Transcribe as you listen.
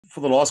for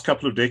the last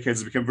couple of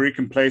decades has become very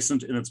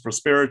complacent in its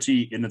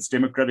prosperity, in its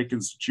democratic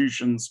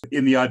institutions,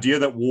 in the idea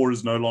that war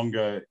is no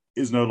longer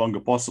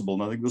possible.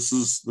 And I think this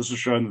has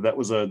shown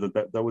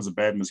that that was a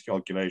bad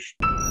miscalculation.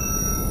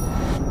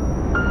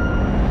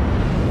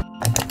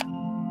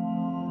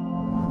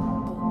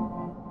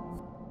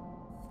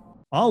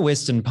 Are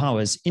Western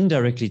powers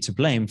indirectly to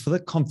blame for the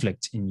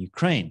conflict in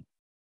Ukraine?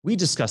 We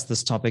discussed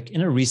this topic in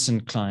a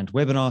recent client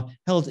webinar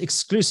held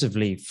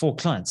exclusively for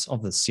clients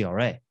of the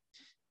CRA.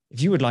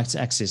 If you would like to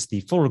access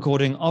the full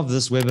recording of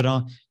this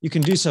webinar, you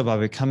can do so by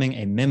becoming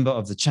a member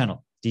of the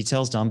channel.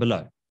 Details down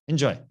below.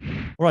 Enjoy.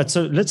 All right,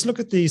 so let's look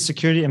at the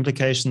security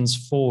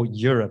implications for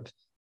Europe.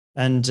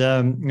 And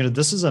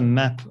this is a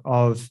map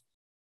of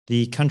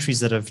the countries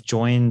that have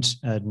joined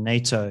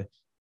NATO.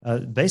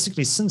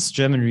 Basically, since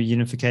German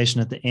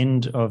reunification at the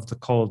end of the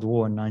Cold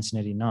War in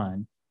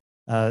 1989,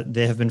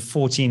 there have been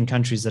 14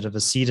 countries that have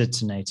acceded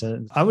to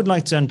NATO. I would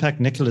like to unpack,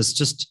 Nicholas,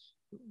 just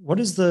what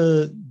is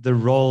the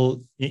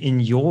role, in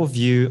your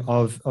view,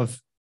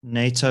 of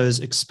NATO's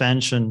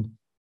expansion?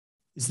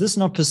 Is this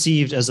not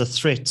perceived as a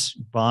threat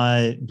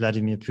by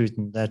Vladimir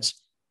Putin that,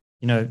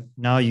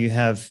 now you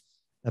have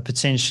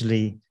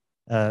potentially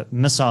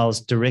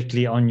missiles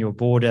directly on your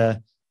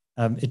border?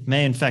 It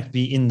may, in fact,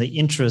 be in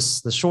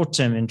the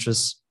short-term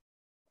interests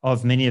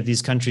of many of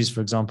these countries. For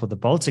example, the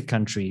Baltic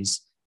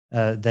countries,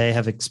 they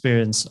have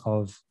experience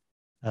of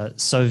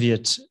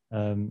Soviet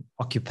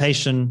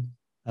occupation,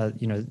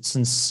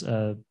 since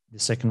the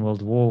Second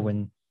World War,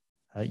 when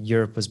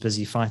Europe was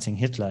busy fighting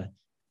Hitler.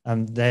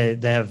 They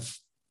have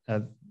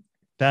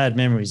bad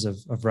memories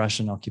of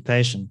Russian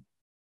occupation.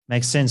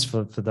 Makes sense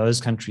for those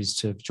countries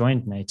to have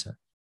joined NATO.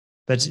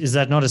 But is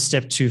that not a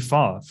step too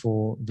far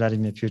for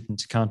Vladimir Putin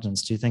to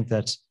countenance? Do you think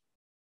that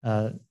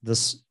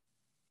this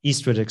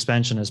eastward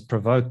expansion has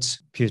provoked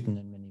Putin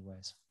in many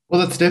ways?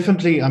 Well,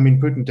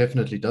 Putin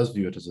definitely does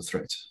view it as a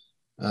threat.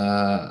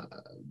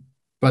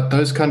 But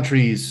those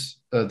countries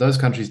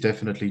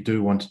definitely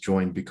do want to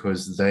join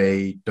because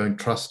they don't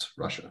trust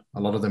Russia.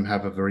 A lot of them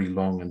have a very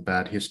long and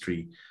bad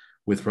history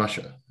with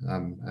Russia.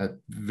 At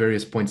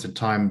various points in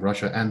time,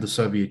 Russia and the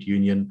Soviet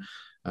Union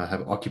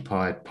have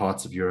occupied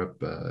parts of Europe.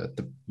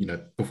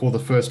 Before the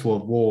First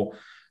World War,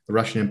 the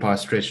Russian Empire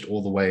stretched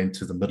all the way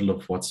into the middle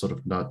of what's sort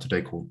of now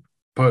today called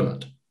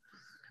Poland.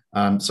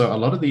 So a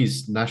lot of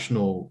these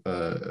national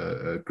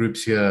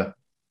groups here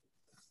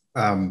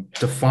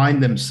define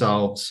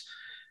themselves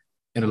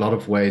in a lot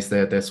of ways.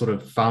 Their sort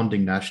of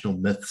founding national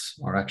myths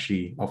are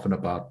actually often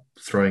about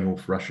throwing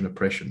off Russian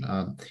oppression.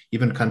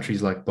 Even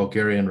countries like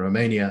Bulgaria and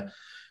Romania,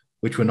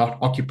 which were not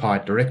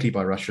occupied directly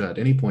by Russia at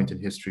any point in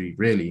history,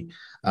 really,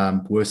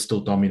 were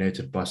still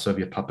dominated by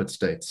Soviet puppet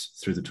states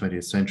through the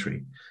 20th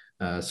century.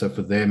 So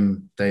for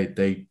them,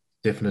 they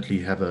definitely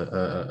have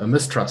a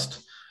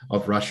mistrust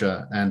of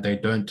Russia, and they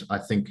don't, I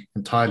think,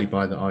 entirely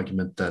buy the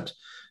argument that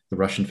the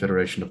Russian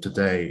Federation of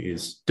today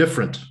is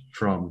different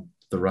from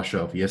the Russia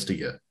of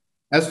yesteryear.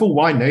 As for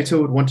why NATO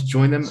would want to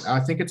join them,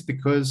 I think it's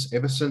because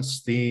ever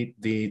since the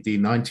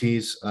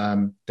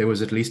 90s, there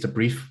was at least a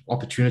brief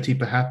opportunity,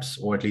 perhaps,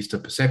 or at least a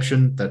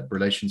perception that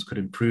relations could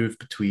improve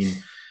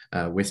between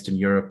Western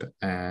Europe,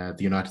 the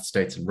United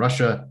States, and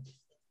Russia.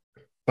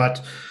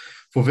 But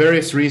for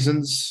various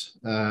reasons,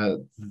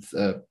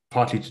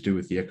 partly to do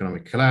with the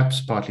economic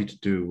collapse, partly to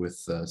do with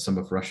some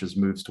of Russia's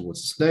moves towards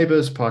its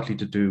neighbors, partly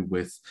to do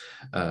with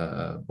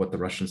what the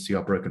Russians see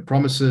are broken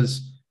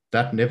promises,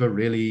 that never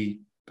really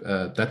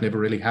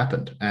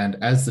happened. And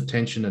as the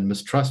tension and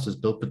mistrust is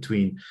built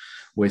between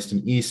West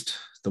and East,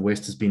 the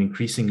West has been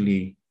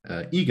increasingly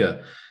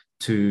eager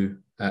to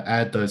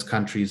add those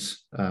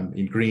countries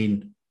in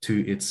green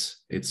to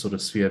its sort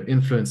of sphere of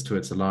influence, to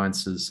its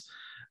alliances,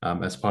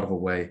 as part of a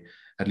way,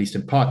 at least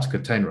in part, to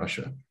contain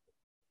Russia.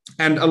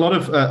 And a lot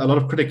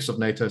of critics of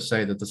NATO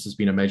say that this has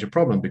been a major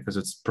problem because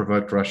it's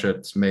provoked Russia,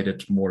 it's made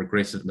it more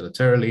aggressive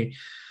militarily.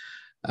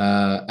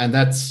 And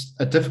that's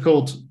a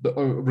difficult,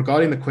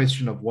 regarding the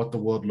question of what the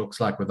world looks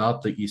like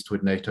without the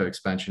eastward NATO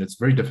expansion, it's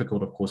very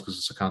difficult, of course, because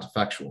it's a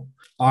counterfactual.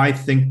 I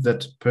think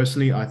that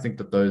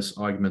those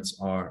arguments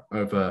are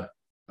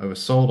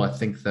oversold. I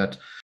think that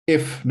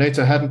if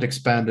NATO hadn't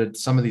expanded,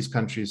 some of these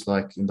countries,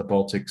 like in the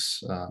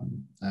Baltics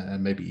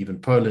and maybe even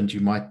Poland, you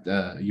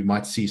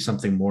might see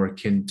something more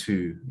akin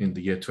to in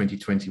the year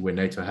 2020, where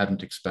NATO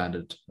hadn't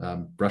expanded,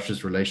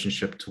 Russia's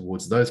relationship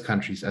towards those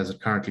countries as it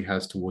currently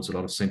has towards a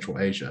lot of Central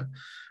Asia,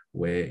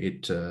 where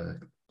it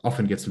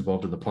often gets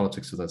involved in the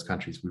politics of those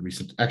countries.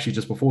 Actually,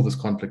 just before this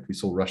conflict, we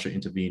saw Russia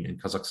intervene in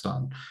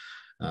Kazakhstan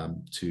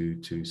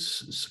to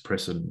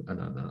suppress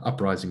an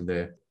uprising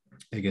there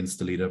against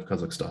the leader of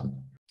Kazakhstan.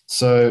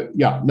 So,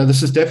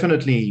 this is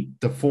definitely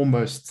the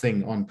foremost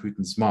thing on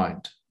Putin's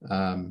mind.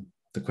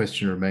 The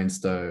question remains,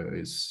 though,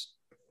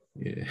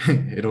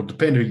 it'll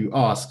depend who you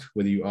ask,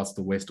 whether you ask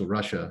the West or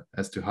Russia,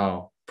 as to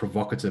how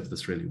provocative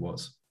this really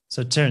was.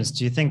 So, Terence,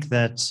 do you think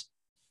that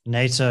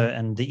NATO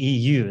and the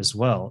EU as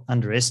well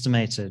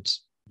underestimated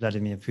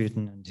Vladimir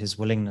Putin and his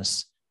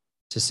willingness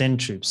to send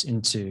troops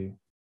into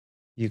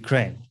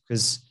Ukraine?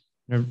 Because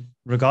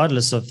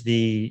regardless of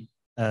the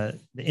the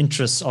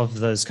interests of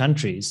those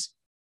countries,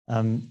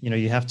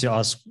 you have to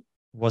ask,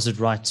 was it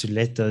right to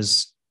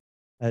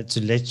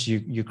let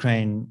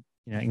Ukraine,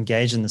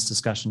 engage in this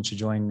discussion to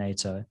join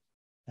NATO?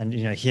 And,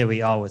 here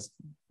we are with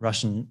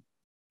Russian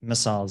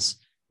missiles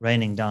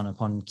raining down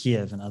upon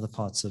Kiev and other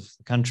parts of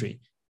the country.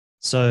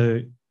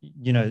 So,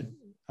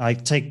 I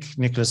take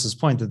Nicholas's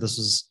point that this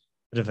was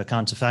a bit of a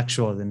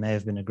counterfactual. There may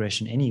have been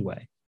aggression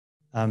anyway.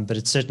 But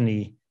it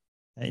certainly,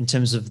 in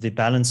terms of the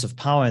balance of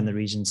power in the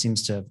region,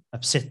 seems to have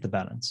upset the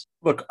balance.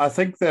 Look, I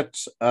think that,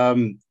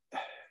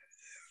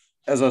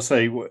 as I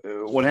say,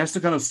 one has to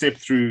kind of step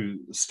through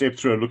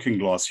a looking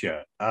glass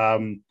here.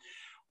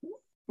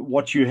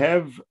 What you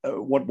have,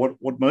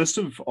 what most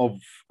of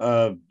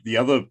the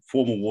other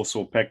former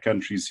Warsaw Pact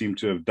countries seem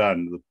to have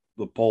done,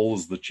 the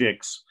Poles, the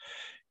Czechs,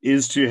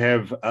 is to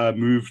have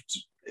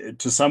moved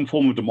to some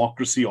form of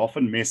democracy,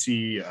 often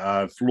messy,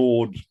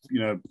 flawed.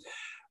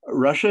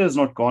 Russia has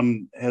not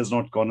gone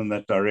in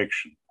that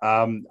direction.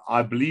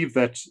 I believe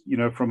that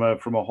from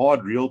a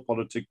hard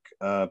realpolitik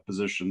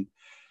position,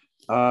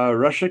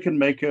 Russia can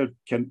make a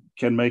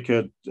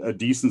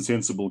decent,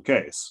 sensible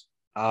case.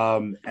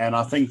 And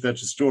I think that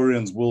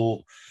historians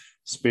will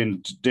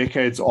spend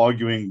decades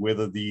arguing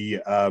whether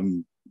the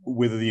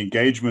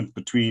engagement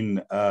between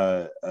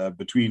the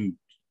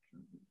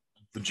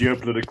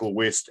geopolitical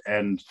West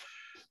and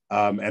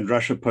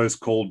Russia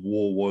post Cold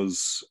War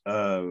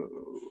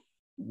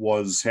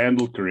was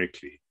handled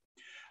correctly.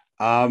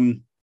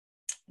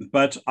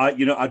 But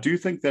I do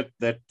think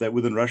that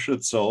within Russia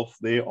itself,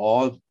 there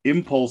are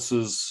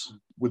impulses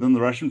within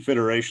the Russian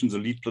Federation's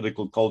elite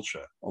political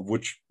culture, of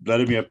which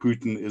Vladimir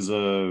Putin is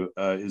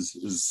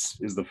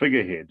the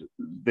figurehead.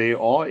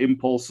 There are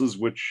impulses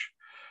which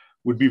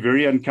would be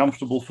very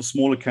uncomfortable for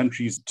smaller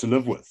countries to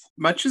live with.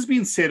 Much has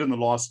been said in the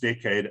last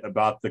decade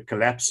about the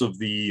collapse of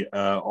the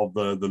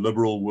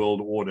liberal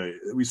world order.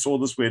 We saw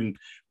this with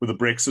the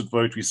Brexit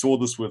vote. We saw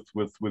this with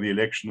the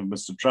election of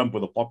Mr. Trump,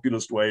 with a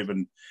populist wave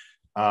in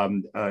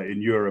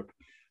Europe.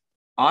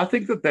 I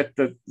think that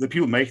the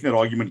people making that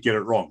argument get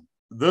it wrong.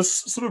 This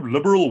sort of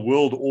liberal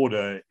world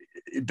order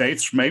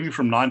dates maybe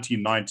from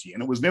 1990,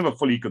 and it was never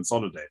fully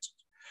consolidated.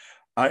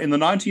 In the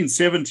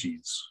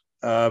 1970s,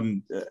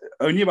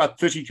 only about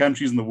 30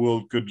 countries in the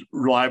world could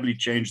reliably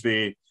change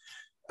their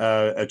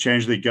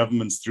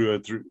governments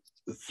through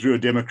a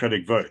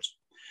democratic vote.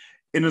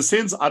 In a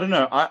sense, I don't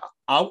know.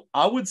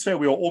 I would say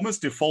we are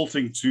almost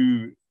defaulting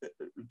to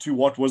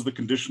what was the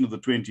condition of the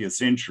 20th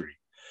century,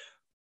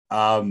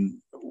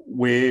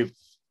 where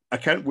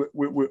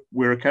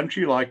a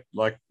country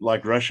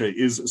like Russia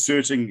is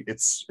asserting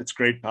its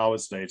great power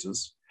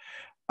status,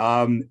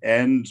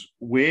 and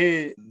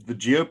where the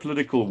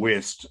geopolitical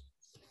West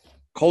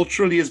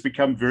culturally has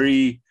become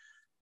very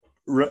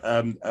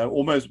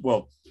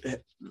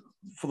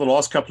for the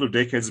last couple of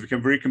decades, has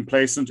become very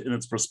complacent in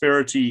its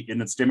prosperity,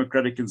 in its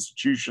democratic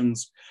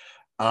institutions,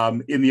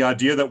 in the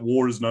idea that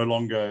war is no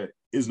longer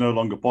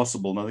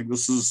possible. And I think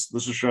this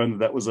has shown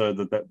that was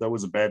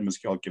a bad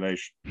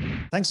miscalculation.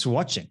 Thanks for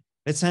watching.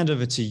 Let's hand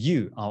over to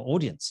you, our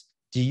audience.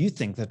 Do you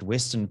think that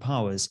Western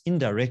powers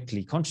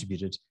indirectly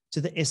contributed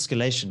to the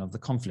escalation of the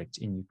conflict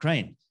in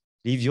Ukraine?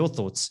 Leave your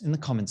thoughts in the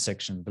comments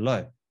section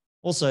below.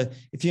 Also,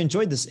 if you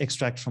enjoyed this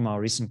extract from our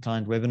recent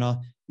client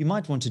webinar, you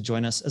might want to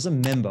join us as a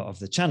member of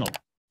the channel.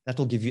 That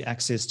will give you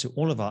access to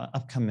all of our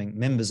upcoming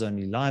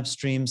members-only live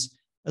streams,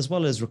 as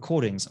well as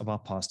recordings of our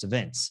past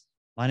events.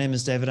 My name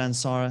is David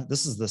Ansara.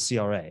 This is the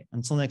CRA.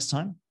 Until next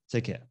time,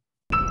 take care.